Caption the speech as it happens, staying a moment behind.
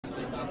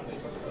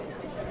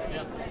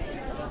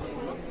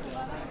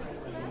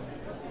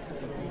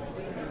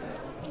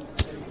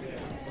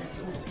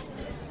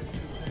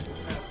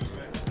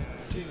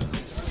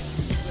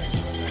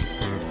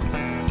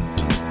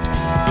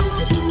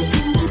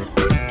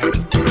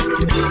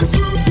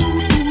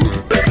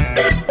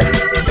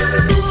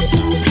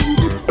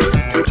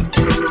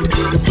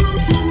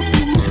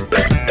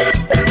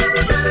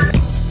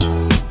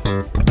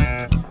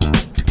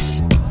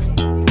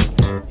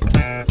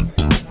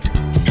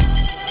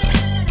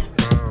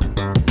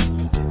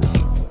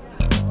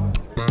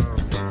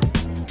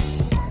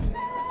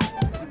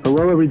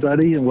Hello,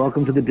 everybody, and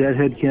welcome to the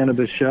Deadhead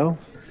Cannabis Show.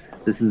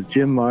 This is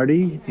Jim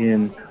Marty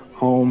in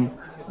home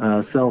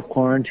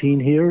self-quarantine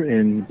here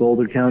in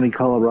Boulder County,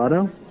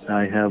 Colorado.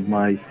 I have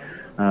my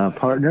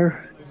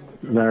partner,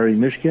 Larry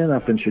Mishkin,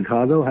 up in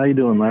Chicago. How you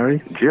doing,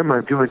 Larry? Jim,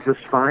 I'm doing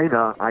just fine.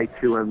 I,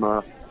 too, am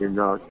in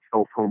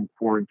self-home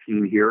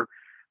quarantine here.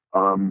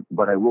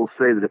 But I will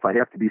say that if I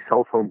have to be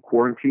self-home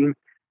quarantine,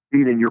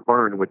 being in your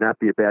barn would not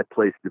be a bad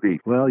place to be.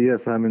 Well,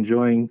 yes, I'm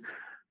enjoying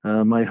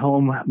my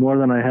home more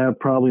than I have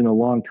probably in a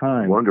long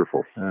time.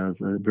 Wonderful. It's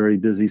a very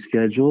busy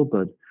schedule,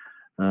 but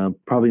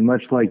probably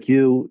much like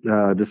you,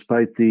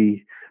 despite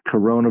the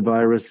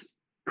coronavirus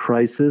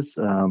crisis,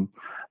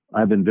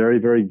 I've been very,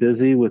 very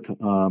busy with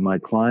my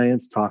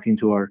clients, talking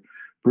to our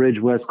Bridge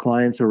West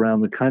clients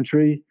around the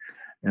country.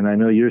 And I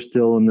know you're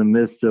still in the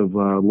midst of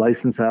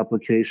license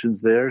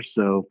applications there.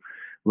 So,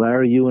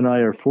 Larry, you and I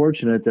are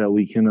fortunate that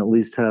we can at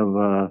least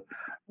have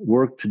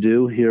work to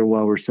do here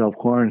while we're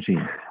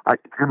self-quarantined.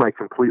 Tim, I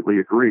completely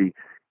agree.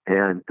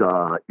 And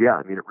yeah,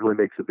 I mean, it really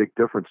makes a big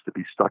difference to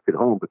be stuck at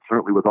home. But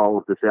certainly with all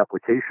of this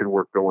application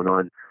work going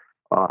on,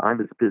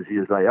 I'm as busy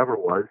as I ever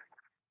was.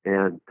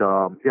 And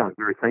yeah, I'm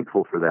very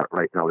thankful for that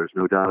right now. There's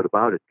no doubt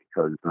about it,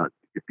 because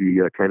it'd be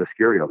kind of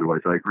scary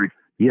otherwise. I agree.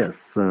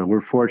 Yes,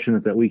 we're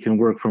fortunate that we can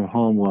work from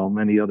home while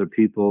many other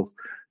people's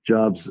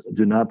jobs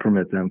do not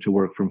permit them to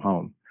work from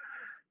home.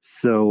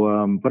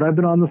 So, but I've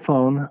been on the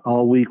phone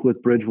all week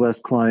with Bridge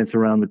West clients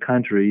around the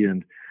country,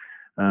 and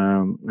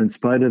in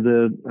spite of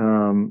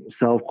the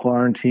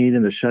self-quarantine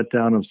and the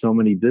shutdown of so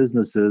many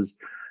businesses,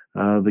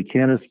 the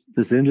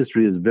cannabis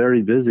industry is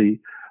very busy.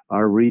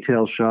 Our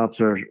retail shops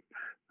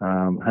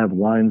have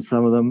lines,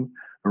 some of them,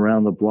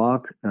 around the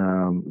block,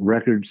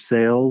 record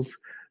sales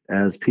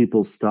as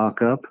people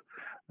stock up.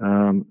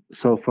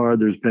 So far,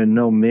 there's been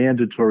no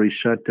mandatory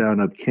shutdown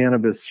of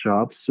cannabis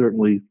shops.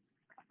 Certainly,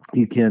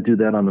 you can't do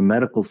that on the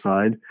medical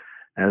side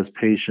as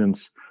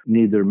patients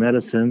need their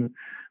medicine,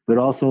 but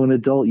also in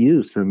adult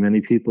use. And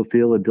many people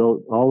feel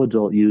all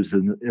adult use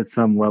is at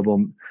some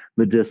level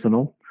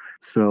medicinal.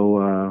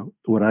 So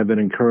what I've been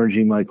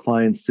encouraging my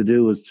clients to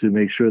do is to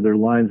make sure their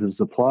lines of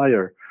supply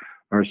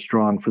are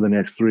strong for the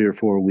next 3 or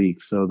 4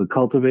 weeks. So the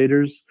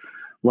cultivators,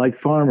 like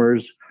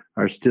farmers,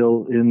 are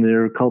still in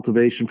their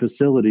cultivation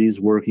facilities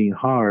working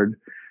hard,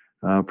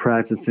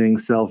 practicing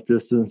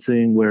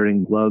self-distancing,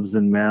 wearing gloves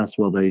and masks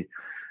while they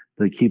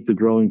keep the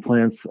growing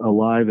plants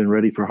alive and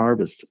ready for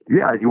harvest.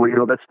 Yeah,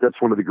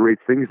 that's one of the great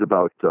things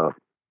about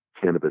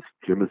cannabis,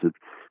 Jim, is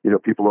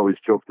that, people always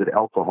joke that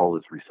alcohol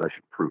is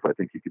recession-proof. I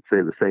think you could say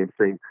the same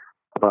thing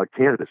about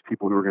cannabis.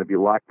 People who are going to be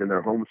locked in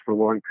their homes for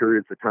long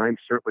periods of time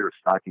certainly are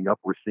stocking up.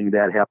 We're seeing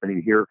that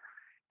happening here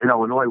in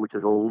Illinois, which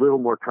is a little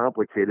more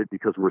complicated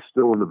because we're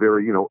still in the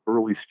very,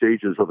 early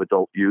stages of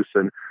adult use,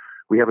 and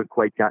we haven't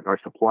quite gotten our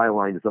supply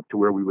lines up to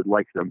where we would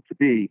like them to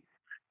be.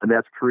 And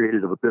that's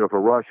created a bit of a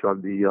rush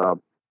on the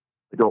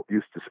adult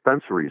use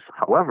dispensaries.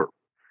 However,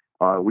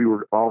 we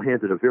were all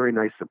handed a very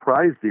nice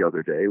surprise the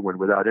other day when,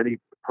 without any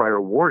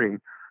prior warning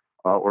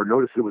or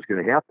notice it was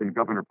going to happen,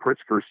 Governor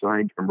Pritzker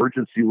signed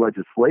emergency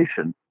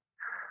legislation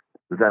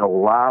that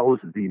allows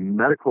the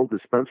medical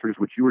dispensaries,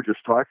 which you were just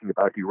talking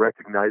about. He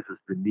recognizes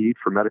the need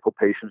for medical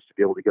patients to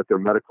be able to get their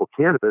medical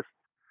cannabis.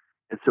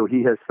 And so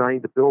he has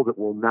signed a bill that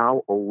will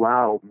now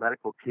allow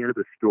medical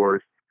cannabis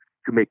stores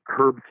to make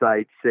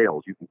curbside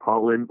sales. You can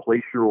call in,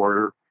 place your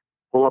order,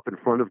 pull up in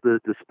front of the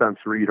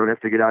dispensary. You don't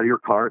have to get out of your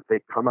car. They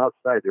come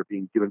outside. They're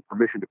being given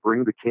permission to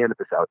bring the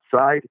cannabis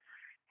outside,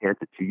 hand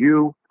it to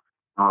you,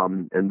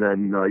 and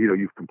then,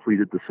 you've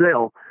completed the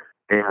sale.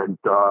 And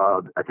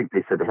I think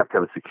they said they have to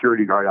have a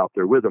security guard out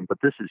there with them. But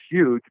this is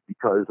huge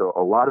because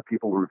a lot of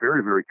people were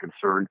very, very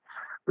concerned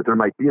that there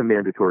might be a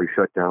mandatory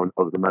shutdown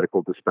of the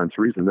medical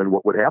dispensaries, and then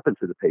what would happen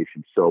to the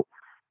patients. So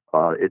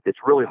it's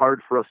really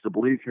hard for us to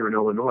believe here in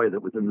Illinois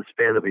that within the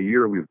span of a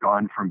year, we've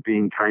gone from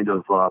being kind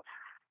of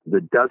the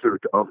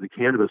desert of the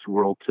cannabis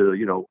world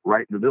to,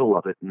 right in the middle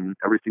of it, and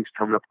everything's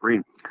coming up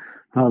green.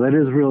 Oh, that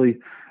is really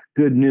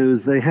good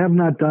news. They have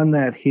not done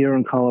that here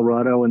in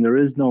Colorado, and there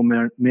is no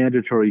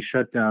mandatory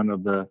shutdown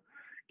of the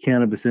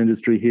cannabis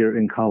industry here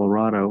in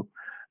Colorado.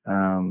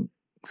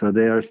 So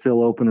they are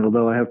still open,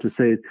 although I have to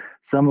say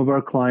some of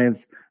our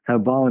clients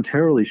have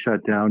voluntarily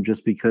shut down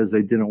just because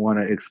they didn't want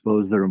to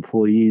expose their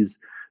employees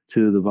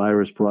to the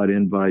virus brought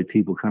in by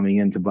people coming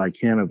in to buy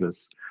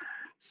cannabis.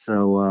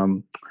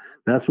 So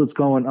that's what's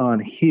going on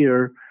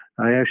here.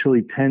 I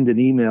actually penned an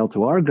email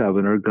to our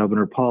governor,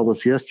 Governor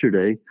Paulus,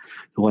 yesterday,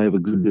 who I have a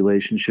good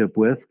relationship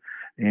with,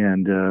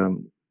 and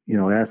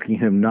asking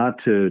him not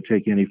to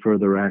take any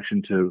further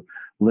action to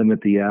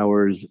limit the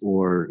hours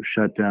or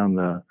shut down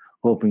the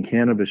open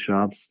cannabis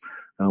shops.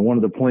 One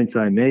of the points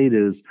I made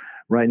is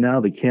right now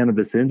the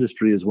cannabis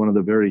industry is one of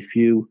the very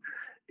few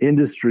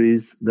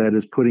industries that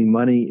is putting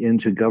money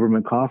into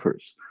government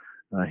coffers.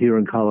 Here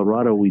in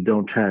Colorado, we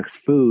don't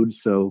tax food,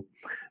 so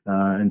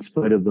in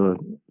spite of the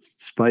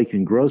spike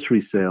in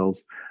grocery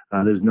sales,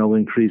 there's no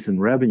increase in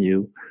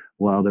revenue,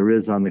 while there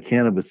is on the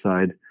cannabis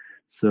side.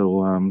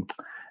 So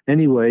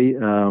anyway,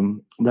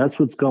 that's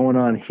what's going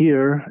on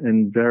here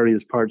in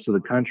various parts of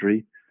the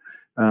country.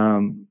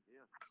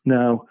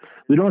 Now,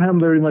 we don't have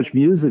very much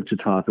music to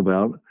talk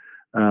about,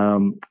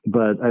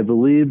 but I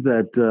believe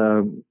that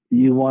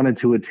you wanted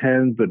to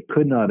attend but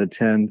could not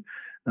attend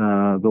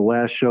the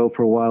last show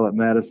for a while at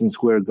Madison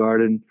Square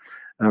Garden,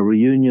 a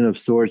reunion of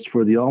sorts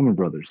for the Allman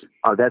Brothers.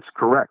 That's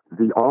correct.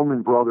 The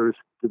Allman Brothers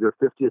did their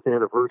 50th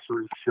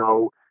anniversary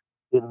show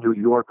in New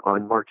York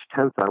on March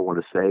 10th, I want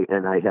to say,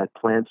 and I had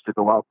plans to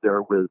go out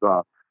there with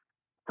a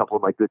couple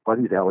of my good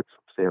buddies, Alex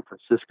from San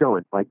Francisco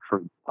and Mike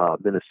from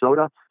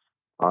Minnesota.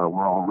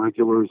 We're all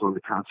regulars on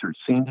the concert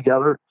scene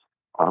together.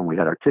 We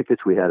had our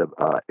tickets. We had an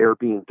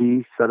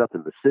Airbnb set up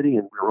in the city,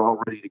 and we were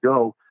all ready to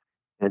go.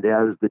 And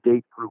as the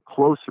date grew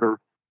closer,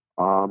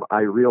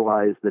 I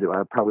realized that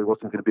I probably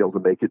wasn't going to be able to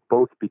make it,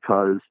 both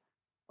because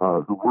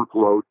the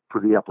workload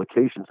for the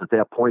applications. At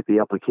that point, the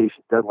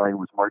application deadline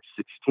was March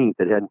 16th.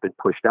 It hadn't been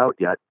pushed out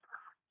yet.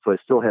 So I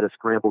still had to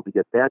scramble to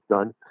get that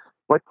done.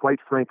 But quite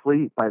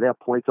frankly, by that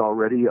point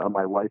already,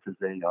 my wife is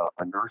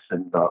a nurse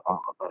and a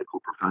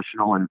medical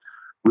professional, and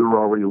we were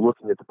already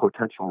looking at the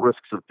potential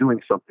risks of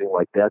doing something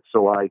like that.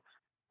 So I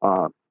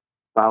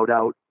bowed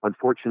out,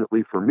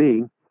 unfortunately for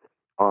me.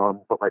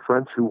 But my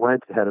friends who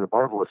went had a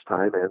marvelous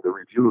time, and the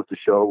review of the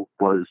show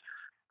was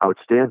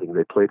outstanding.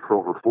 They played for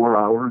over 4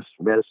 hours.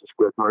 Madison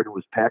Square Garden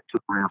was packed to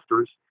the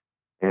rafters.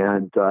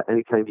 And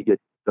anytime you get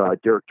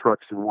Derek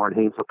Trucks and Warren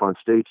Haynes up on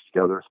stage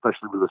together,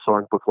 especially with a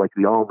songbook like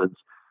the Allmans,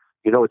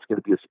 you know it's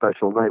going to be a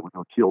special night with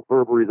Teal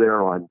Burberry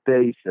there on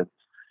bass and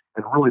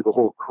really the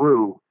whole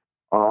crew.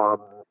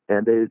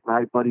 And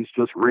my buddies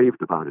just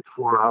raved about it.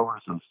 4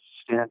 hours of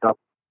stand-up,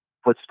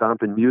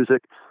 foot-stomping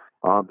music.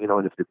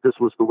 And if this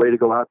was the way to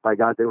go out, by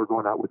God, they were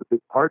going out with a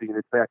big party. And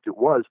in fact, it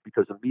was,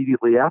 because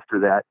immediately after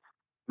that,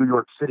 New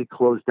York City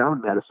closed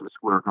down Madison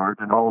Square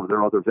Garden and all of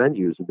their other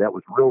venues. And that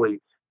was really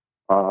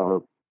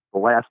the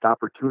last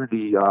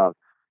opportunity to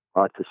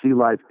see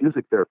live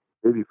music there,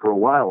 maybe for a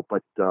while.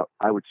 But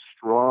I would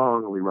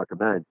strongly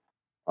recommend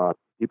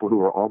people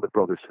who are Allman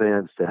Brothers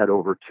fans to head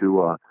over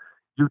to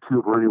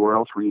YouTube or anywhere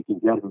else where you can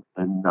get them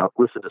and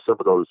listen to some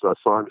of those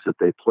songs that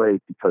they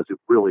played, because it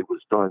really was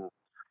done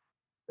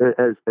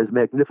as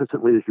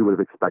magnificently as you would have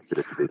expected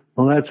it to be.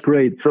 Well, that's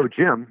great. So,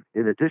 Jim,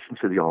 in addition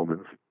to the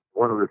Allmans,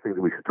 one other thing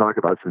that we should talk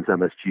about, since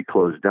MSG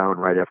closed down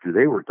right after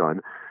they were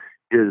done,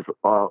 is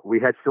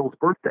we had Phil's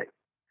birthday.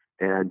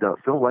 And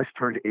Phil Lesh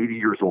turned 80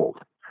 years old.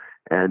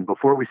 And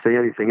before we say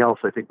anything else,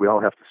 I think we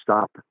all have to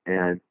stop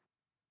and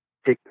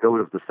take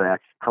note of the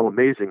fact how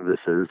amazing this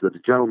is, that a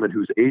gentleman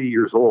who's 80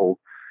 years old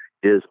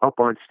is up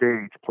on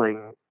stage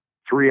playing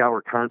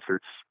 3-hour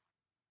concerts,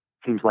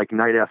 seems like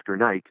night after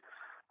night.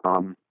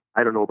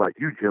 I don't know about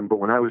you, Jim, but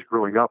when I was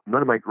growing up,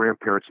 none of my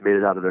grandparents made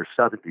it out of their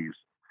 70s.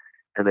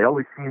 And they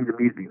always seemed to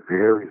me to be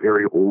very,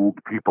 very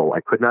old people.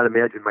 I could not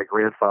imagine my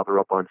grandfather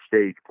up on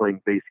stage playing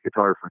bass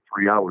guitar for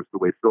 3 hours the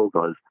way Phil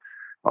does.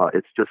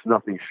 It's just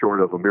nothing short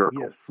of a miracle.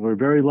 Yes, we're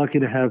very lucky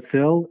to have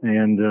Phil,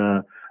 and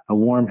a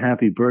warm,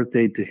 happy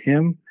birthday to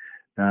him.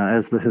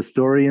 As the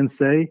historians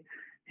say,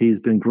 he's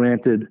been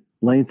granted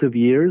length of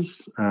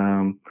years,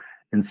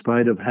 in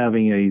spite of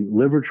having a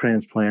liver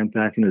transplant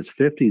back in his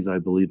 50s, I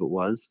believe it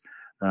was.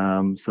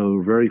 So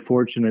we're very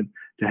fortunate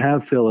to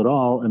have Phil at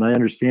all, and I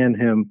understand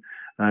him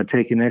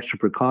taking extra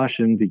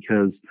precaution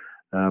because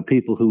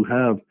people who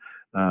have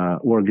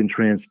organ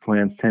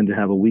transplants tend to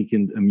have a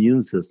weakened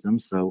immune system.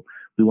 So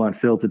we want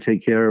Phil to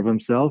take care of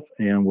himself,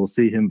 and we'll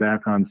see him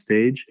back on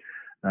stage.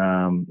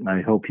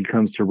 I hope he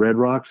comes to Red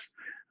Rocks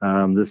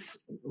this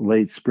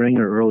late spring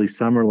or early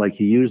summer like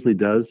he usually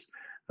does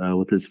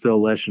with his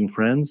Phil Lesh and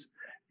friends.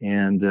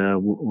 And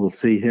we'll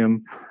see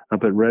him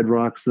up at Red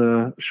Rocks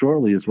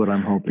shortly, is what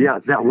I'm hoping. Yeah,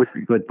 that would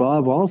be. But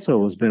Bob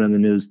also has been in the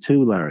news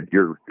too, Larry.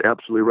 You're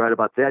absolutely right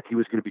about that. He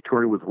was going to be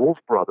touring with Wolf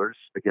Brothers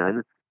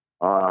again.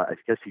 I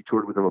guess he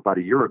toured with them about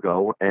a year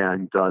ago,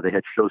 and they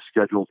had shows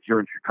scheduled here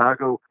in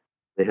Chicago.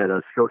 They had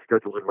a show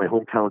scheduled in my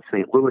hometown,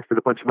 St. Louis, that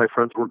a bunch of my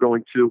friends were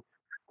going to.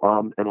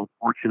 And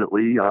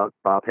unfortunately,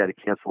 Bob had to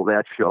cancel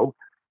that show.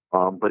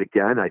 But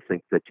again, I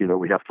think that,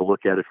 we have to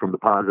look at it from the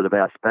positive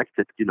aspect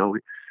that,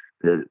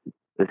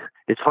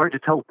 it's hard to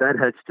tell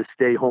bedheads to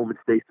stay home and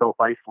stay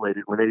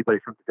self-isolated when anybody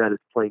from the dead is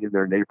playing in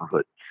their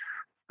neighborhood.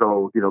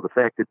 So, the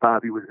fact that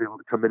Bobby was able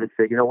to come in and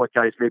say, you know what,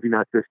 guys, maybe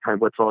not this time,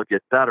 let's all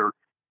get better,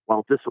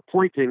 while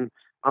disappointing,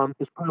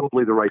 is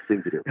probably the right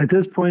thing to do. At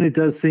this point, it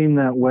does seem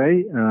that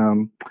way.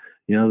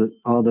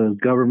 All the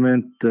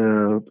government,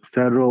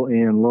 federal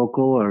and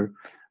local, are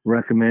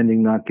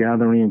recommending not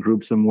gathering in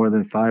groups of more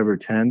than 5 or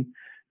 10.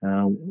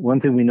 One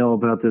thing we know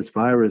about this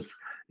virus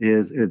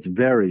is it's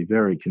very,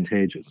 very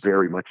contagious.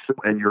 Very much so.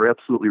 And you're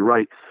absolutely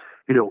right.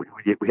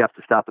 We have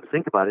to stop and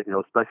think about it,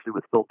 especially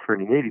with Phil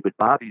turning 80, but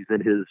Bobby's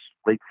in his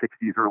late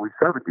 60s, early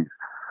 70s.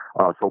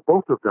 So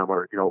both of them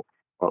are,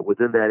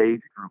 within that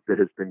age group that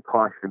has been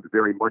cautioned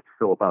very much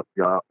so about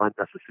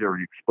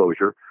unnecessary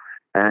exposure.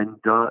 And,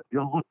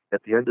 look,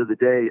 at the end of the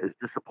day, as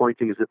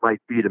disappointing as it might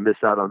be to miss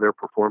out on their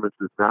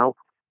performances now,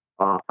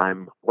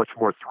 I'm much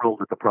more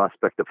thrilled at the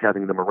prospect of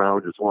having them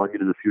around as long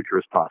into the future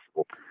as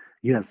possible.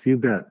 Yes, you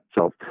bet.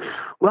 So,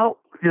 well,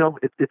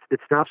 it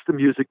stops the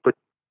music, but,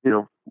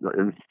 and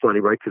it's funny,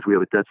 right? Because we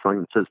have a dead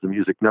song that says the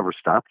music never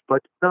stops,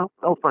 but no,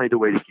 they'll find a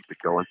way to keep it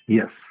going.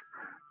 Yes,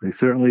 they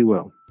certainly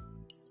will.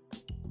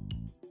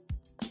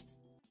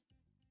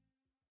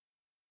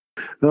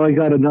 Well, I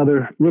got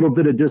another little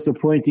bit of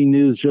disappointing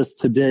news just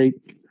today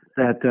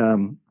that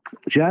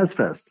Jazz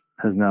Fest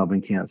has now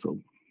been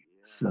canceled.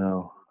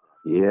 So,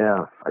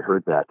 yeah, I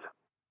heard that.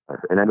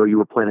 And I know you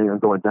were planning on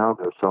going down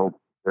there, so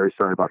very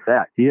sorry about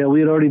that. Yeah, we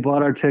had already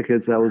bought our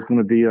tickets. That was going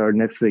to be our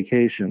next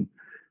vacation.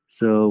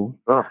 So,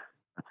 that's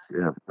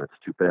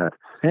too bad.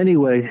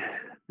 Anyway,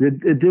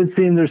 it did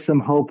seem there's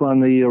some hope on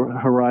the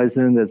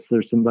horizon.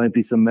 Might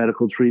be some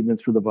medical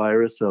treatments for the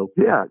virus. So,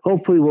 yeah,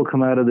 hopefully we'll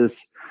come out of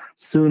this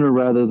sooner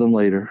rather than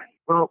later.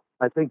 Well,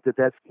 I think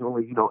that's the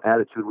only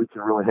attitude we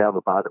can really have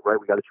about it, right?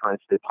 We got to try and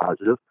stay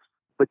positive.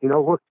 But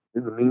look,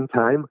 in the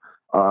meantime,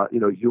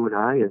 you and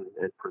I and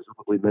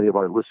presumably many of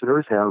our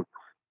listeners have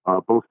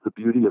both the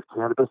beauty of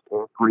cannabis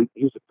and great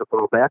music to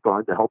fall back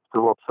on to help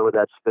fill up some of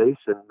that space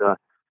and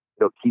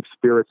keep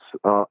spirits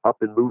up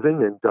and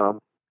moving. And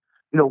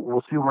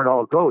we'll see where it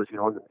all goes. In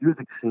the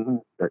music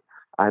scene, that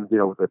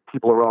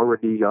people are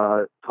already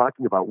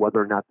talking about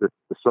whether or not the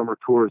summer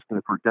tour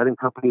for Dead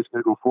 & Company is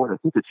going to go forward. I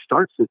think it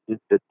starts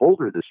at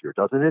Boulder this year,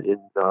 doesn't it?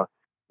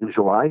 In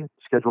July,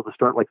 it's scheduled to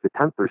start like the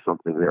 10th or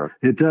something there.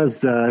 It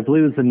does. I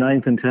believe it's the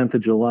 9th and 10th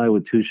of July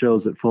with 2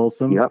 shows at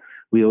Folsom. Yep.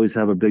 We always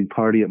have a big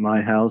party at my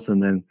house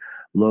and then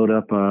load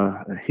up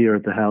here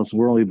at the house.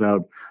 We're only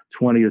about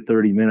 20 or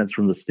 30 minutes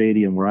from the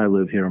stadium where I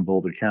live here in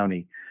Boulder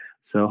County.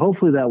 So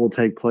hopefully that will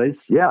take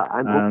place. Yeah.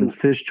 I'm hoping.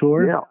 Fish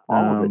Tour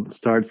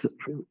starts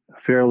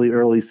fairly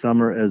early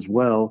summer as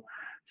well.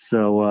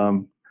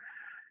 So,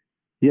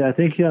 I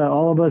think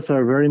all of us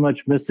are very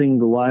much missing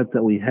the life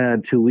that we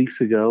had 2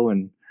 weeks ago.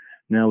 And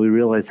now we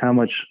realize how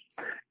much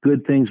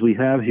good things we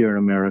have here in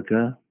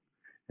America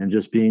and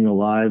just being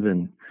alive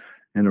and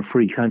in a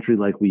free country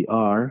like we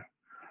are.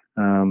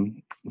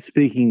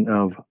 Speaking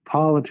of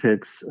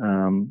politics,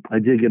 I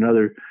did get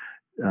another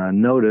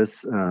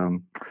notice.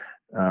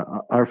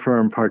 Our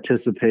firm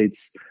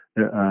participates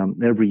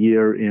every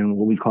year in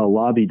what we call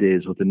lobby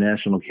days with the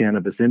National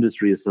Cannabis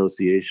Industry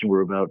Association.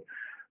 We're about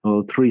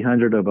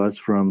 300 of us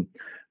from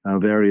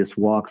various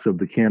walks of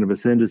the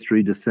cannabis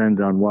industry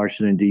descend on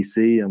Washington,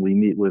 D.C., and we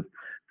meet with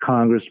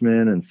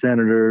congressmen and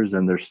senators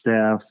and their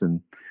staffs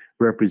and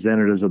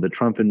representatives of the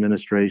Trump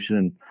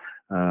administration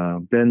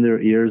and bend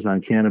their ears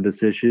on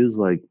cannabis issues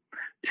like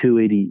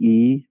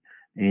 280E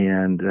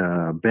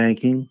and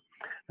banking.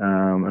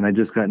 And I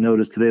just got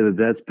notice today that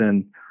that's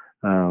been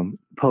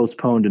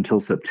postponed until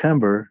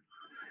September,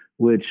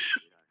 which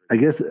I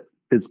guess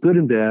it's good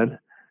and bad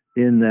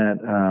in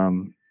that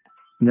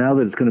now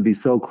that it's going to be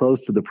so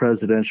close to the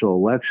presidential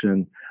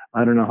election,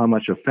 I don't know how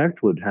much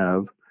effect would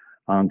have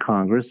on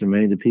Congress. And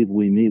many of the people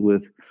we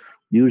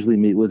usually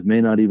meet with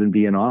may not even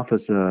be in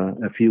office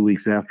a few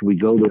weeks after we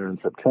go there in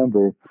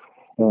September.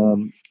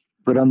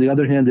 But on the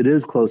other hand, it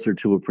is closer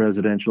to a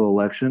presidential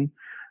election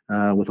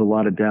with a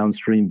lot of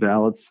downstream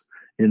ballots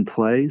in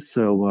play.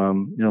 So,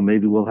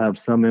 maybe we'll have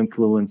some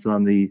influence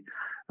on the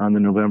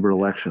November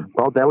election.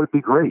 Well, that would be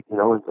great. And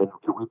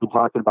we've been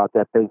talking about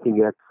that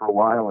Banking Act for a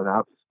while, and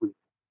obviously,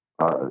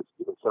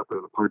 even separate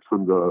and apart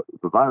from the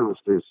virus,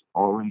 there's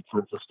already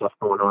tons of stuff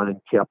going on in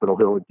Capitol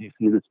Hill and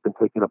D.C. that's been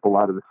taking up a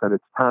lot of the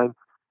Senate's time.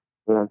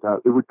 And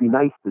it would be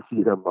nice to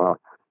see them,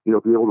 be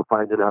able to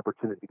find an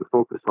opportunity to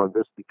focus on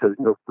this because,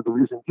 for the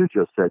reason you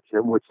just said,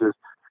 Jim, which is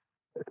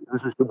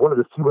this is one of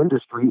the few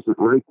industries that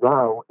right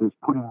now is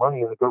putting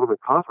money in the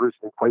government coffers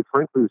and quite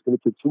frankly is going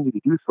to continue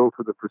to do so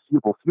for the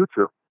foreseeable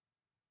future.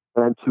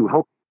 And to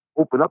help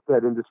open up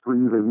that industry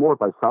even more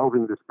by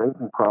solving this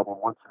banking problem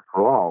once and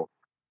for all,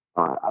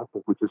 I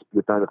think would just be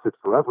a benefit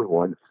for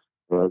everyone.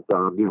 And,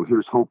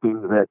 here's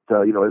hoping that,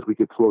 as we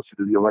get closer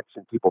to the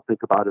election, people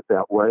think about it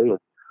that way.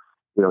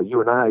 And,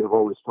 you and I have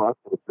always talked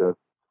that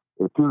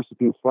it appears to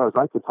be, as far as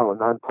I can tell, a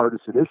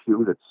nonpartisan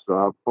issue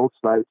that's both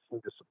sides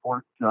seem to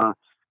support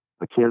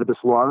the cannabis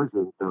laws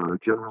and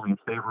generally in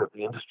favor of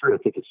the industry. I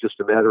think it's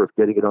just a matter of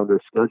getting it on their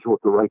schedule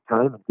at the right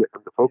time and getting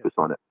them to focus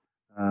on it.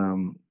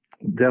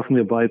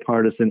 Definitely a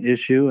bipartisan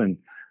issue, and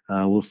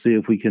we'll see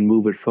if we can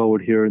move it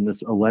forward here in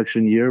this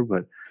election year.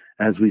 But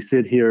as we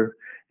sit here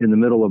in the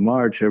middle of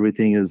March,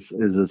 everything is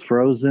as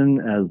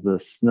frozen as the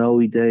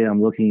snowy day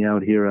I'm looking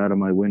out here out of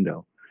my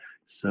window.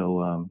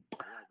 So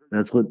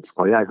that's what's...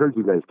 Oh, yeah, I heard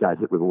you guys got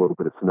hit with a little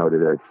bit of snow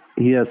today.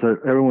 Yes,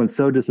 everyone's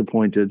so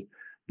disappointed.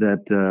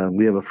 that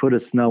we have a foot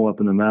of snow up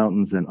in the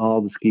mountains and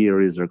all the ski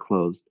areas are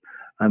closed.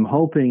 I'm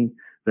hoping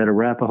that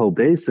Arapahoe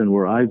Basin,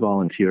 where I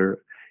volunteer,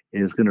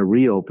 is going to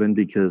reopen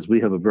because we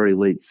have a very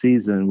late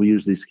season. We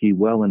usually ski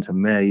well into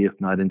May, if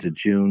not into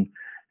June,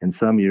 and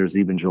some years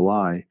even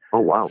July. Oh,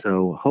 wow.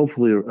 So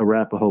hopefully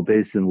Arapahoe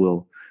Basin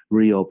will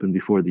reopen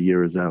before the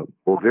year is out.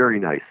 Well, very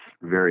nice.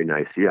 Very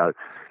nice. Yeah.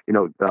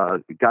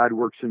 God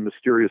works in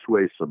mysterious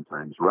ways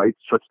sometimes, right?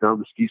 Shuts down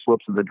the ski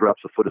slopes and then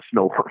drops a foot of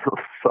snow on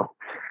them. So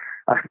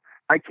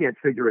I can't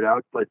figure it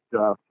out, but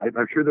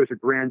I'm sure there's a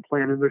grand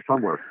plan in there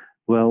somewhere.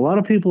 Well, a lot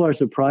of people are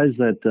surprised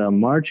that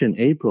March and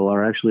April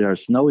are actually our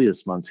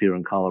snowiest months here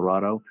in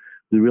Colorado.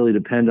 We really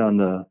depend on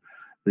the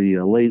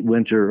late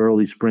winter,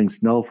 early spring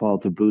snowfall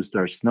to boost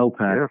our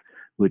snowpack,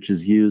 which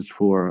is used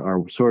for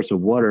our source of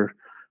water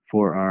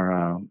for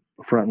our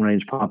Front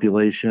Range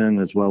population,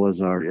 as well as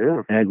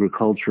our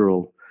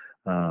agricultural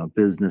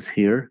business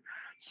here.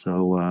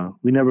 So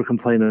we never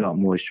complain about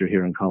moisture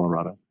here in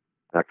Colorado.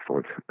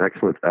 Excellent.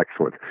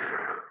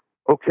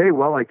 Okay,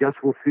 well, I guess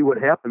we'll see what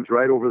happens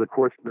right over the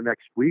course of the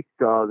next week.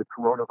 The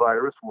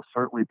coronavirus will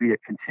certainly be a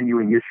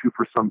continuing issue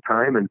for some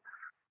time, and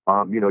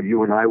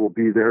you and I will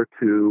be there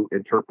to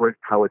interpret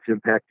how it's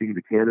impacting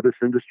the cannabis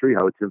industry,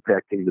 how it's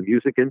impacting the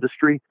music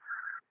industry,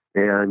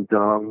 and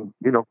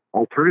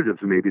alternatives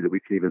maybe that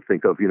we can even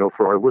think of,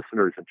 for our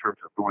listeners in terms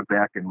of going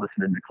back and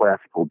listening to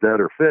classical Dead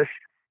or Phish,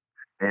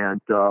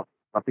 and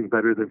nothing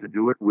better than to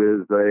do it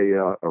with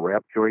a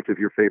wrap joint of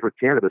your favorite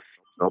cannabis.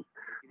 So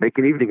make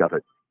an evening of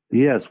it.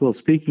 Yes. Well,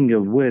 speaking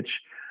of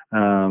which,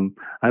 I've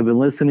been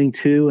listening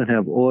to and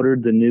have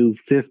ordered the new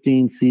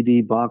 15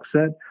 CD box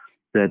set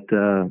that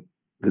the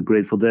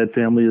Grateful Dead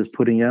family is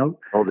putting out.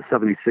 Oh, the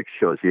 76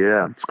 shows.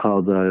 Yeah. It's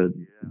called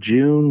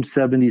June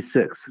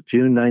 1976.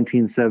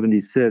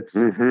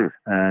 Mm-hmm.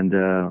 And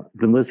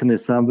been listening to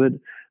some of it.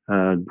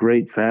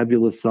 Great,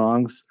 fabulous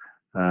songs.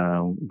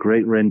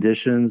 Great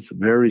renditions,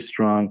 very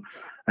strong.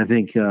 I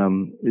think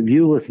if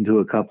you listen to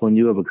a couple and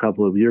you have a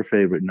couple of your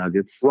favorite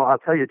nuggets. Well, I'll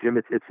tell you, Jim,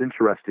 it's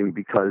interesting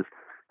because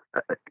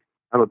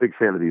I'm a big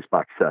fan of these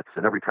box sets,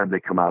 and every time they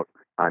come out,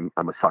 I'm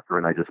a sucker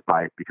and I just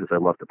buy it because I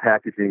love the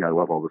packaging. I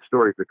love all the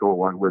stories that go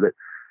along with it.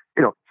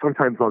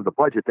 Sometimes on the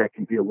budget that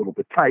can be a little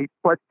bit tight,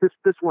 but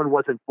this one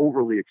wasn't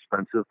overly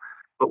expensive.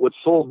 But what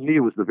sold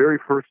me was the very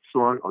first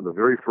song on the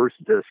very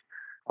first disc,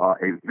 a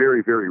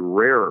very, very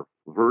rare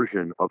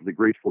version of the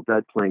Grateful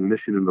Dead playing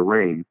Mission in the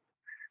Rain.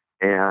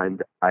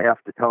 And I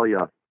have to tell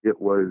you,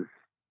 it was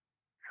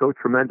so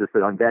tremendous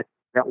that on that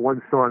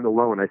one song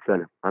alone, I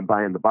said, I'm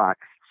buying the box.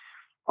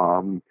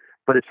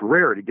 But it's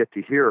rare to get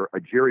to hear a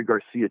Jerry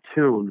Garcia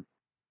tune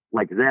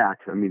like that.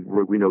 I mean,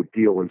 we know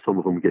Deal and some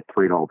of them get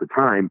played all the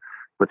time,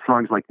 but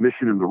songs like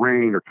Mission in the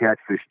Rain or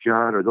Catfish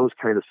John or those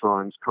kind of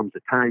songs comes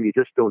a time you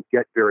just don't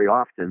get very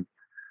often.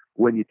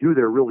 When you do,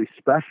 they're really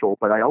special,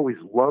 but I always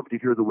love to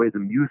hear the way the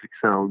music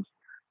sounds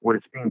when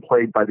it's being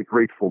played by the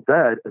Grateful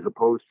Dead as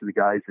opposed to the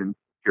guys in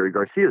Jerry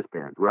Garcia's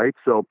band, right?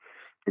 So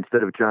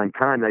instead of John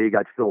Conn, now you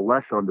got Phil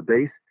Lesh on the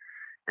bass,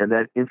 and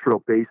that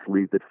intro bass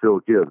lead that Phil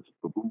gives,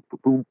 boom,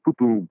 boom, boom,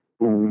 boom,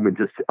 boom, and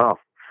just,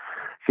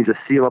 you just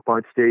see him up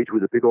on stage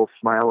with a big old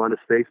smile on his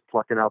face,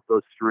 plucking out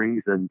those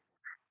strings, and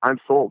I'm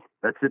sold.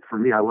 That's it for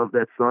me. I love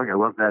that song. I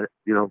love that,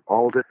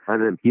 all of it.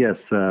 I'm in.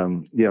 Yes.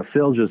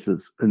 Phil just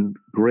is in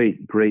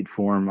great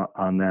form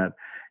on that.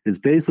 It's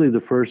basically the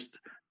first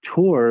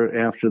tour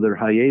after their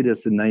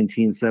hiatus in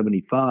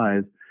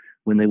 1975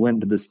 when they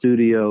went to the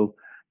studio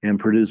and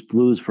produced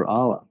Blues for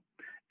Allah.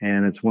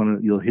 And it's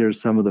you'll hear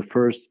some of the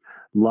first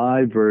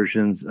live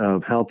versions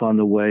of Help on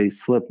the Way,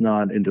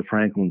 Slipknot into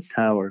Franklin's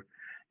Tower.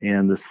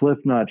 And the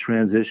Slipknot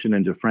transition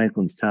into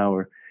Franklin's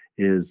Tower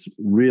is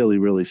really,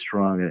 really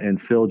strong.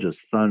 And Phil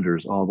just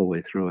thunders all the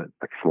way through it.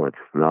 Excellent.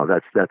 No,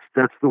 that's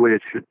the way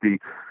it should be.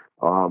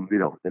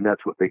 And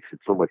that's what makes it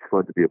so much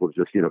fun to be able to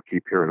just,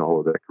 keep hearing all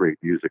of that great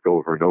music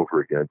over and over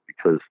again,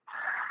 because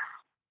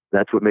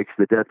that's what makes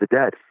the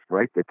Dead,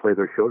 right? They play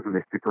their shows and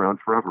they stick around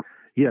forever.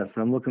 Yes,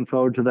 I'm looking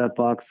forward to that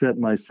box set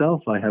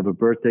myself. I have a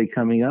birthday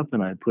coming up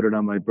and I put it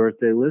on my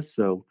birthday list.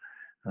 So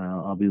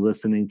I'll be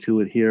listening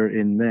to it here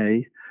in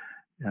May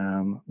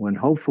when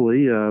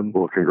hopefully...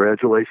 well,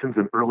 congratulations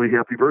and early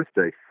happy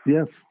birthday.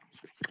 Yes,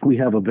 we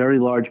have a very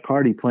large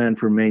party planned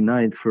for May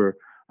 9th for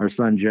our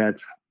son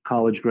Jack's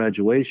college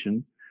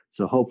graduation.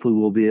 So hopefully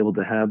we'll be able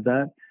to have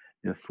that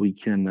if we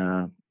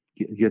can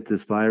get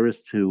this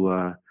virus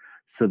to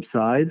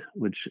subside,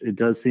 which it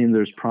does seem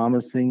there's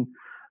promising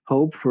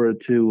hope for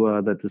it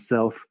to that the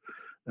self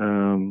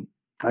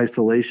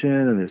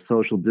isolation and the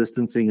social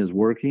distancing is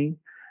working,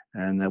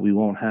 and that we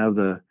won't have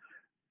the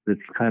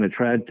kind of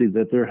tragedy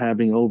that they're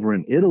having over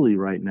in Italy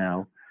right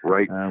now,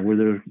 right?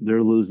 Where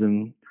they're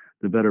losing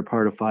the better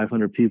part of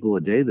 500 people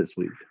a day this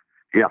week.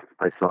 Yeah,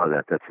 I saw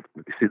that.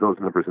 You see those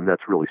numbers, and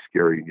that's really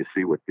scary. And you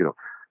see what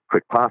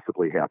could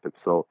possibly happen.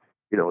 So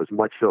as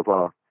much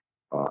of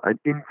an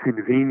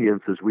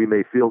inconvenience as we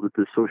may feel that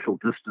this social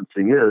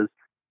distancing is,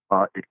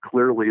 it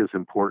clearly is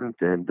important,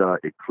 and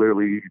it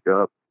clearly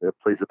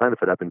plays a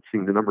benefit. I've been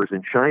seeing the numbers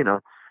in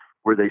China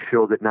where they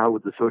show that now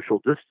with the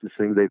social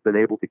distancing, they've been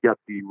able to get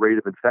the rate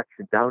of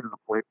infection down to the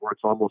point where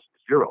it's almost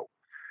zero.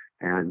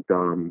 And,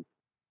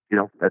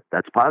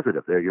 that's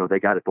positive. They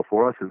got it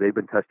before us, and they've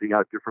been testing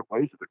out different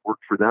ways. If it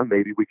worked for them,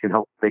 maybe we can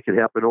help make it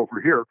happen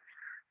over here.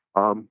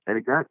 And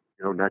again,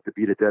 not to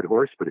beat a dead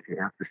horse, but if you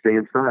have to stay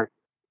inside,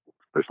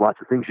 there's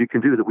lots of things you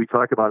can do that we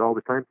talk about all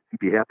the time to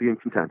be happy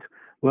and content.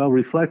 Well,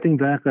 reflecting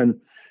back on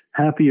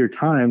happier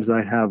times,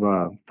 I have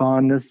a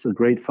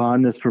great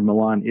fondness for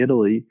Milan,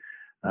 Italy.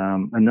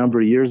 A number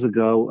of years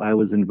ago, I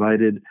was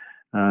invited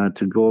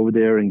to go over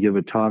there and give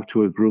a talk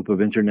to a group of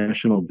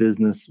international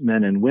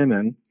businessmen and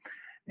women.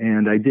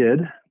 And I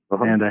did.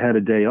 Uh-huh. And I had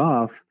a day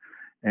off.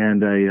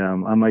 And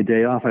on my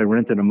day off, I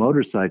rented a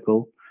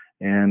motorcycle.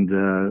 And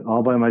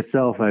all by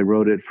myself, I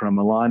rode it from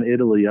Milan,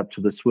 Italy, up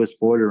to the Swiss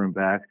border and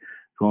back,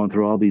 going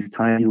through all these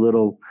tiny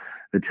little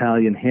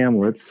Italian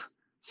hamlets.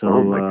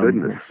 So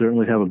I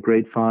certainly have a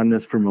great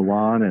fondness for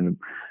Milan and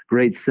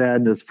great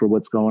sadness for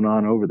what's going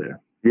on over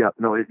there. Yeah,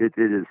 no, it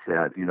is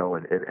sad,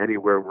 and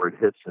anywhere where it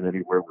hits and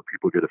anywhere where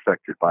people get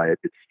affected by it,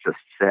 it's just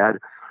sad.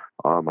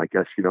 I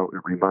guess, it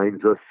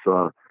reminds us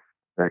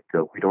that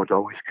we don't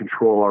always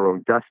control our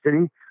own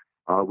destiny,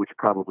 which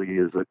probably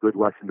is a good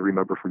lesson to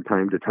remember from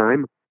time to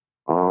time.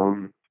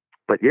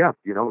 But yeah,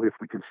 if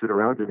we can sit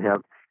around and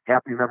have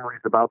happy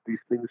memories about these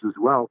things as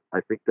well,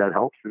 I think that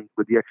helps, and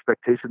with the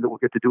expectation that we'll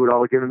get to do it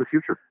all again in the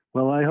future.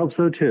 Well, I hope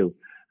so too.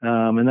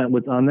 On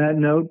that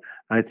note,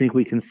 I think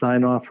we can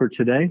sign off for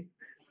today.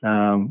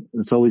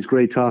 It's always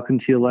great talking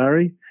to you,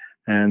 Larry.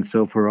 And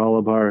so for all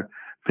of our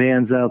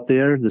fans out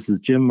there, this is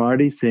Jim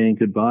Marty saying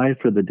goodbye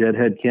for the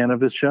Deadhead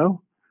Cannabis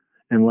Show.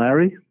 And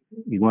Larry,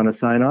 you want to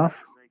sign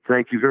off?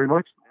 Thank you very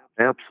much.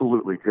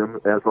 Absolutely, Jim.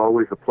 As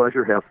always, a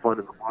pleasure. Have fun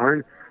in the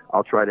barn.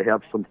 I'll try to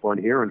have some fun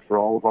here. And for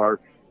all of our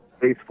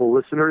faithful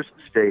listeners,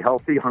 stay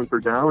healthy, hunker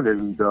down,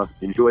 and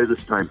enjoy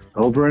this time.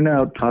 Over and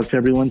out. Talk to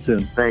everyone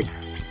soon. Thanks.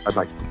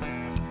 Bye-bye.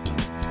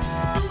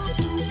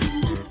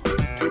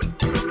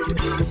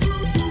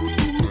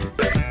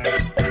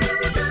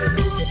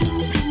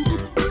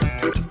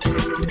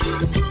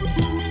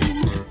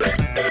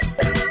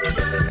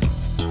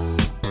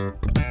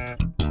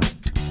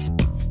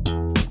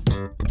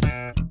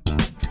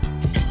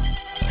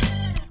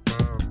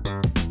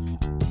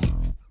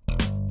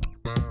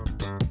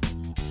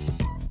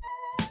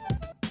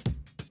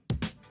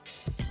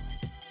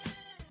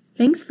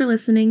 Thanks for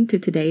listening to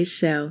today's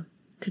show.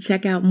 To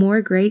check out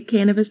more great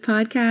cannabis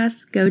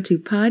podcasts, go to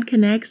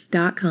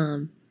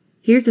podconnects.com.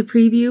 Here's a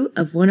preview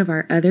of one of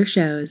our other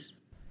shows.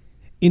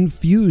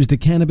 Infused, a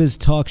cannabis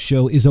talk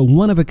show, is a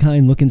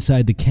one-of-a-kind look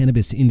inside the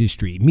cannabis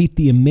industry. Meet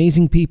the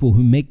amazing people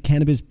who make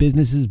cannabis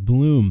businesses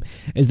bloom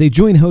as they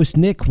join host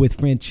Nick with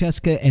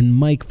Francesca and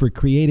Mike for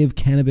creative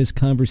cannabis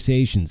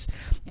conversations.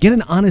 Get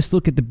an honest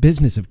look at the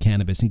business of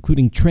cannabis,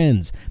 including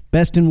trends,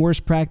 best and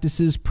worst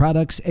practices,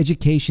 products,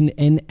 education,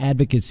 and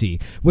advocacy.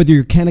 Whether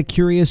you're canna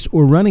curious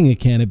or running a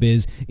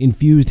cannabis,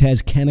 Infused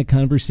has canna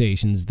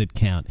conversations that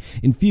count.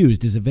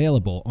 Infused is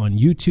available on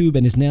YouTube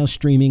and is now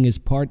streaming as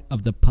part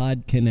of the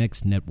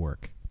PodConnects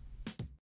network.